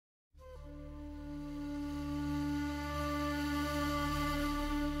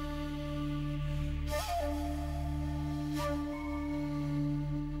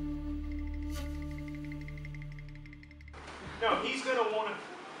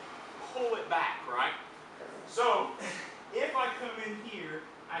back, right? So if I come in here,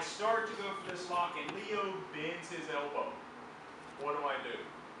 I start to go for this lock, and Leo bends his elbow. What do?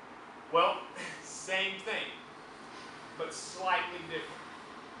 Well, same thing, but slightly different.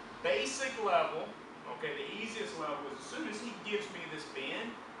 Basic level, okay, the easiest level is as soon as he gives me this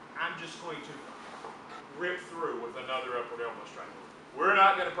bend, I'm just going to rip through with another upward elbow strike. We're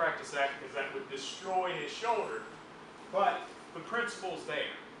not going to practice that because that would destroy his shoulder, but the principle's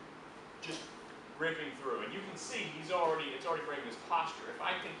there. Just ripping through. And you can see it's already breaking his posture. If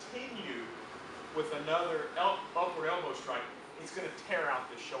I continue with another upward elbow strike, it's going to tear out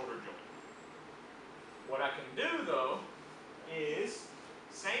this shoulder joint. What I can do, though, is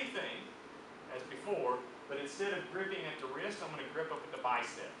same thing as before, but instead of gripping at the wrist, I'm going to grip up at the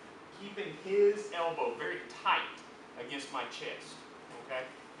bicep, keeping his elbow very tight against my chest. Okay?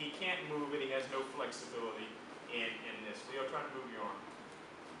 He can't move it. He has no flexibility in this. Leo, try to move your arm.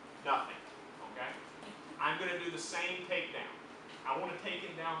 Nothing. Okay? I'm going to do the same takedown. I want to take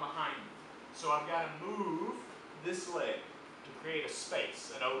him down behind me. So I've got to move this leg to create a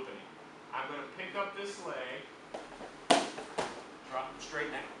space, an opening. I'm going to pick up this leg, drop him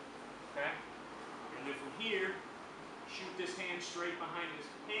straight down. Okay? And then from here, shoot this hand straight behind his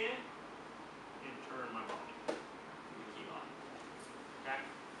head and turn my body. Key lock. Okay?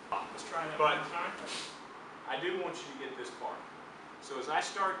 Let's try that one more time. I do want you to get this part. So as I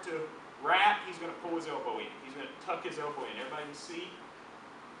start to wrap, he's going to pull his elbow in. He's going to tuck his elbow in. Everybody can see.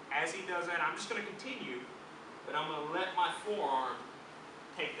 As he does that, I'm just going to continue, but I'm going to let my forearm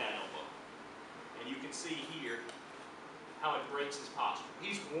take that elbow. And you can see here how it breaks his posture.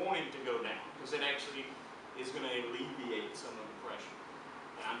 He's wanting to go down because it actually is going to alleviate some of the pressure.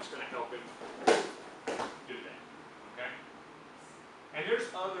 And I'm just going to help him do that. Okay? And there's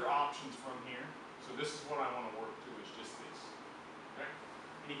other options from here. So this is what I want to work to, is just this. Okay?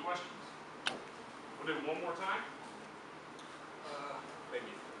 Any questions? We'll do it one more time. Maybe.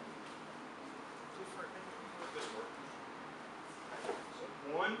 This work.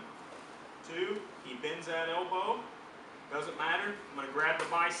 So 1, 2, he bends that elbow. Doesn't matter. I'm going to grab the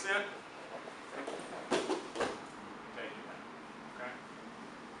bicep. Take it back. Okay?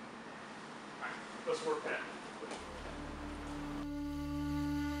 All right. Let's work that.